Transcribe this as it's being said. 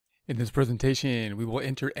In this presentation, we will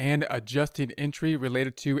enter an adjusting entry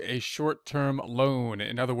related to a short-term loan.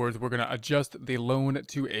 In other words, we're going to adjust the loan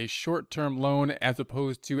to a short-term loan as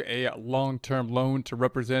opposed to a long-term loan to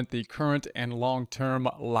represent the current and long-term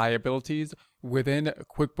liabilities within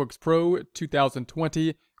QuickBooks Pro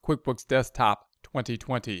 2020, QuickBooks Desktop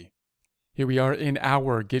 2020. Here we are in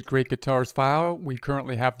our Get Great Guitars file. We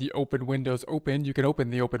currently have the open windows open. You can open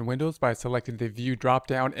the open windows by selecting the view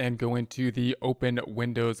dropdown and go into the open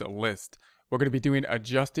windows list. We're going to be doing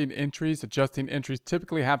adjusting entries. Adjusting entries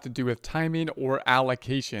typically have to do with timing or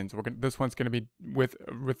allocations. This one's going to be with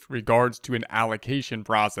regards to an allocation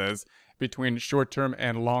process between short-term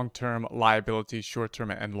and long-term liabilities,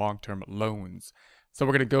 short-term and long-term loans. So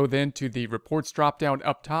we're going to go then to the reports dropdown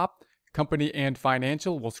up top. Company and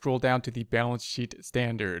financial, we'll scroll down to the balance sheet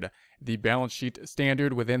standard. The balance sheet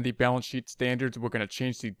standard, within the balance sheet standards, we're going to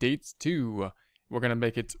change the dates to, we're going to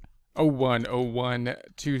make it 01/01/20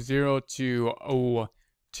 to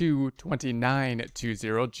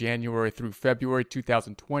 02/29/20, January through February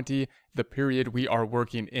 2020, the period we are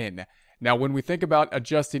working in. Now, when we think about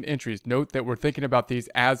adjusting entries, note that we're thinking about these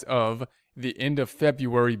as of the end of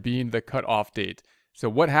February being the cutoff date. So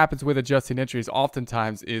what happens with adjusting entries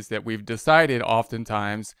oftentimes is that we've decided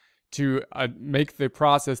oftentimes to make the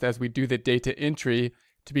process as we do the data entry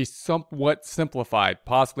to be somewhat simplified,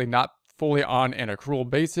 possibly not fully on an accrual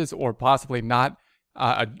basis or possibly not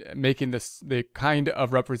making the kind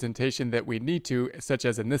of representation that we need to, such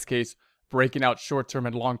as in this case, breaking out short-term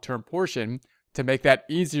and long-term portion to make that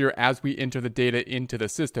easier as we enter the data into the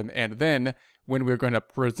system. And then when we're going to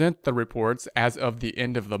present the reports as of the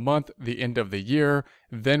end of the month, the end of the year,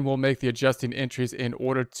 then we'll make the adjusting entries in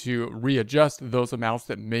order to readjust those amounts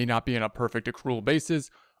that may not be on a perfect accrual basis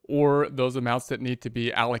or those amounts that need to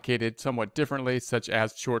be allocated somewhat differently, such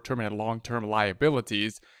as short-term and long-term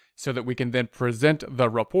liabilities, so that we can then present the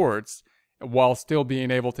reports while still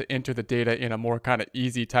being able to enter the data in a more kind of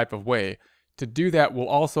easy type of way. To do that, we'll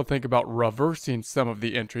also think about reversing some of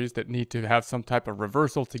the entries that need to have some type of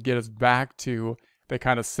reversal to get us back to the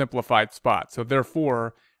kind of simplified spot. So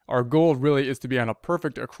therefore, our goal really is to be on a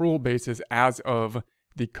perfect accrual basis as of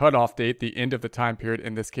the cutoff date, the end of the time period,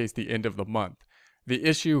 in this case, the end of the month. The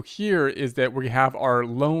issue here is that we have our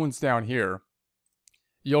loans down here.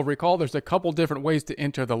 You'll recall there's a couple different ways to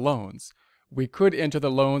enter the loans. We could enter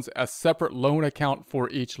the loans a separate loan account for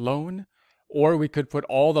each loan, or we could put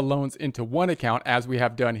all the loans into one account as we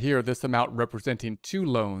have done here, this amount representing 2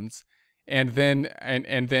 loans, and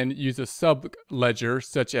then use a sub ledger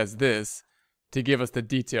such as this to give us the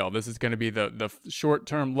detail. This is going to be the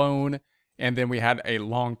short-term loan, and then we had a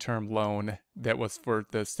long-term loan that was for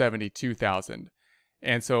the $72,000.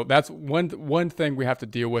 And so that's one thing we have to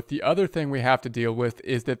deal with. The other thing we have to deal with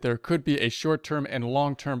is that there could be a short-term and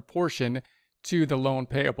long-term portion to the loan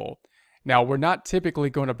payable. Now, we're not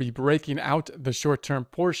typically going to be breaking out the short-term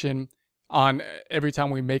portion on every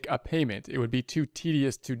time we make a payment. It would be too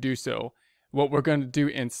tedious to do so. What we're going to do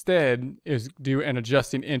instead is do an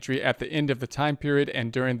adjusting entry at the end of the time period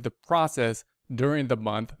and during the process, during the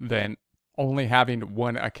month, then only having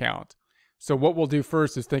one account. So what we'll do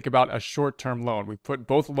first is think about a short-term loan. We put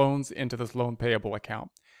both loans into this loan payable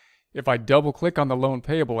account. If I double-click on the loan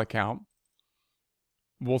payable account,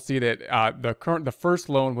 we'll see that the first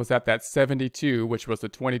loan was at that 72, which was the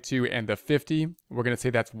 22 and the 50. We're going to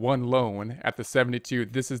say that's one loan at the 72.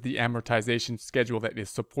 This is the amortization schedule that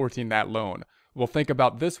is supporting that loan. We'll think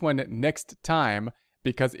about this one next time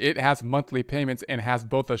because it has monthly payments and has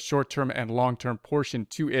both a short-term and long-term portion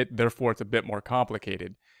to it. Therefore, it's a bit more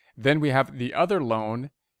complicated. Then we have the other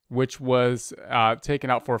loan, which was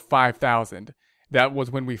taken out for $5,000. That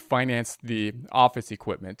was when we financed the office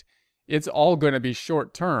equipment. It's all going to be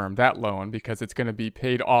short-term, that loan, because it's going to be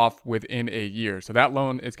paid off within a year. So that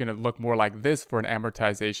loan is going to look more like this for an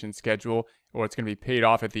amortization schedule, or it's going to be paid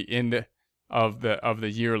off at the end of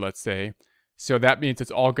the year, let's say. So that means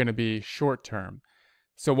it's all going to be short-term.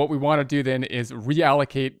 So what we want to do then is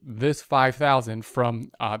reallocate this $5,000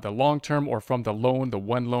 from the long-term or from the loan, the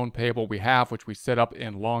one loan payable we have, which we set up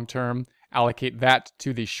in long-term, allocate that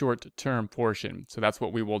to the short-term portion. So that's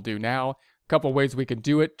what we will do now. Couple ways we could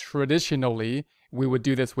do it. Traditionally, we would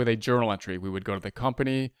do this with a journal entry. We would go to the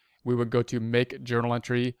company, we would go to make journal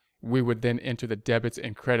entry, we would then enter the debits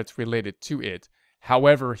and credits related to it.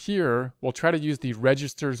 However, here, we'll try to use the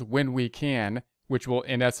registers when we can, which will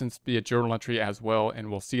in essence be a journal entry as well,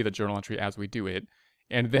 and we'll see the journal entry as we do it.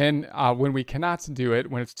 And then when we cannot do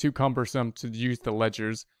it, when it's too cumbersome to use the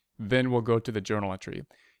ledgers, then we'll go to the journal entry.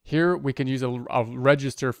 Here, we can use a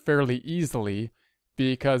register fairly easily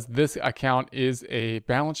because this account is a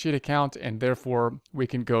balance sheet account, and therefore we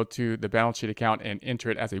can go to the balance sheet account and enter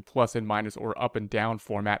it as a plus and minus or up and down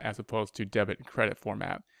format as opposed to debit and credit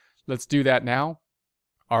format. Let's do that now.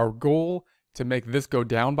 Our goal to make this go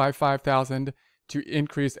down by 5,000 to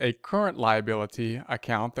increase a current liability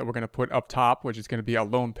account that we're going to put up top, which is going to be a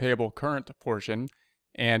loan payable current portion,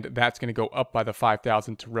 and that's going to go up by the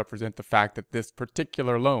 5,000 to represent the fact that this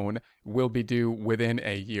particular loan will be due within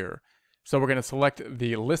a year. So we're going to select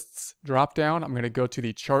the lists drop down. I'm going to go to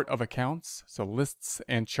the chart of accounts. So lists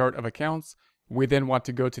and chart of accounts. We then want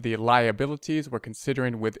to go to the liabilities. We're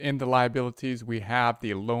considering within the liabilities, we have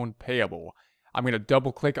the loan payable. I'm going to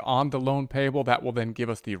double click on the loan payable. That will then give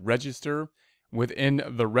us the register. Within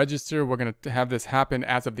the register, we're going to have this happen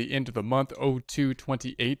as of the end of the month,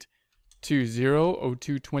 02/28/20,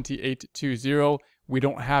 02/28/20. We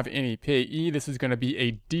don't have any payee. This is going to be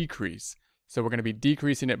a decrease. So we're going to be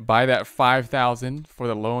decreasing it by that 5,000 for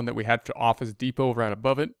the loan that we had to Office Depot right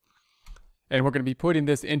above it. And we're going to be putting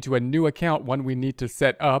this into a new account, one we need to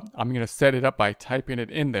set up. I'm going to set it up by typing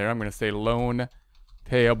it in there. I'm going to say loan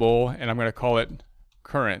payable, and I'm going to call it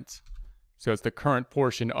current. So it's the current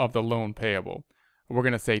portion of the loan payable. We're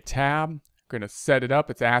going to say tab. We're going to set it up.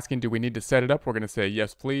 It's asking, do we need to set it up? We're going to say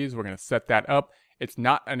yes, please. We're going to set that up. It's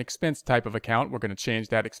not an expense type of account. We're going to change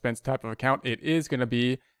that expense type of account. It is going to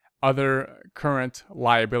be other current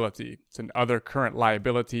liability. It's an other current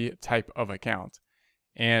liability type of account.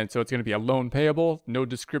 And so it's going to be a loan payable, no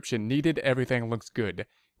description needed. Everything looks good.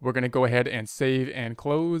 We're going to go ahead and save and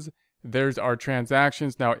close. There's our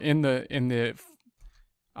transactions. Now in the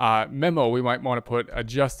memo, we might want to put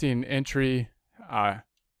adjusting entry. I'll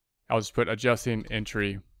just put adjusting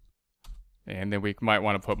entry. And then we might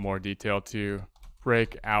want to put more detail to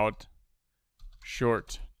break out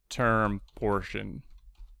short-term portion,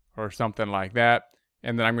 or something like that.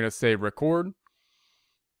 And then I'm going to say record.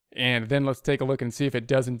 And then let's take a look and see if it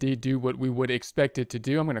does indeed do what we would expect it to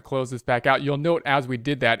do. I'm going to close this back out. You'll note as we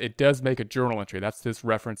did that, it does make a journal entry. That's this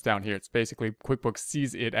reference down here. It's basically QuickBooks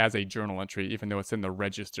sees it as a journal entry, even though it's in the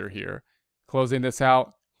register here. Closing this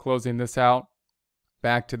out,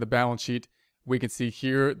 back to the balance sheet. We can see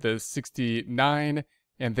here the 69,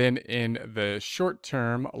 and then in the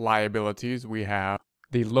short-term liabilities, we have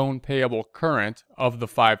the loan payable current of the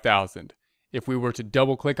 5,000. If we were to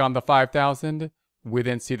double click on the 5,000, we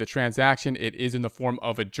then see the transaction. It is in the form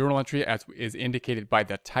of a journal entry as is indicated by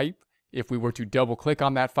the type. If we were to double click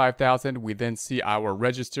on that 5,000, we then see our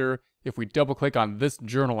register. If we double click on this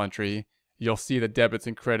journal entry, you'll see the debits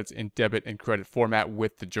and credits in debit and credit format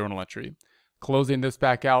with the journal entry. Closing this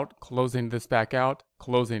back out, closing this back out,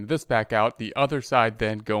 closing this back out. The other side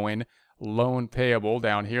then going loan payable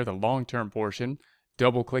down here, the long-term portion.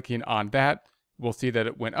 Double clicking on that, we'll see that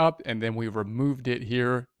it went up, and then we removed it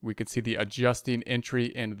here. We can see the adjusting entry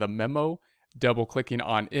in the memo. Double clicking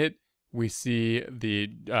on it, we see the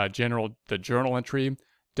journal entry.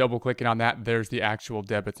 Double clicking on that, there's the actual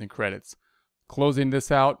debits and credits. Closing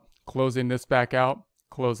this out, closing this back out,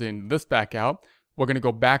 closing this back out. We're going to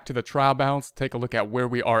go back to the trial balance, take a look at where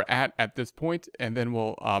we are at this point, and then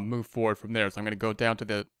we'll move forward from there. So I'm going to go down to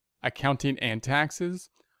the accounting and taxes,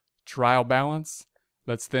 trial balance.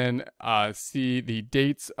 Let's then see the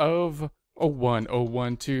dates of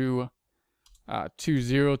 01/01 to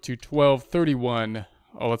 20 to 12/31.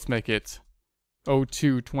 Oh, let's make it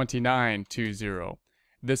 02/29/20.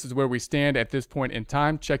 This is where we stand at this point in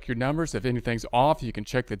time. Check your numbers. If anything's off, you can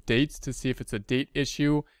check the dates to see if it's a date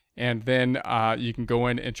issue, and then you can go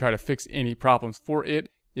in and try to fix any problems for it.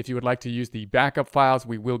 If you would like to use the backup files,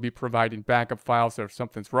 we will be providing backup files. So if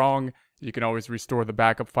something's wrong, you can always restore the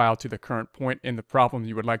backup file to the current point in the problem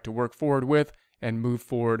you would like to work forward with and move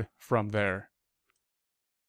forward from there.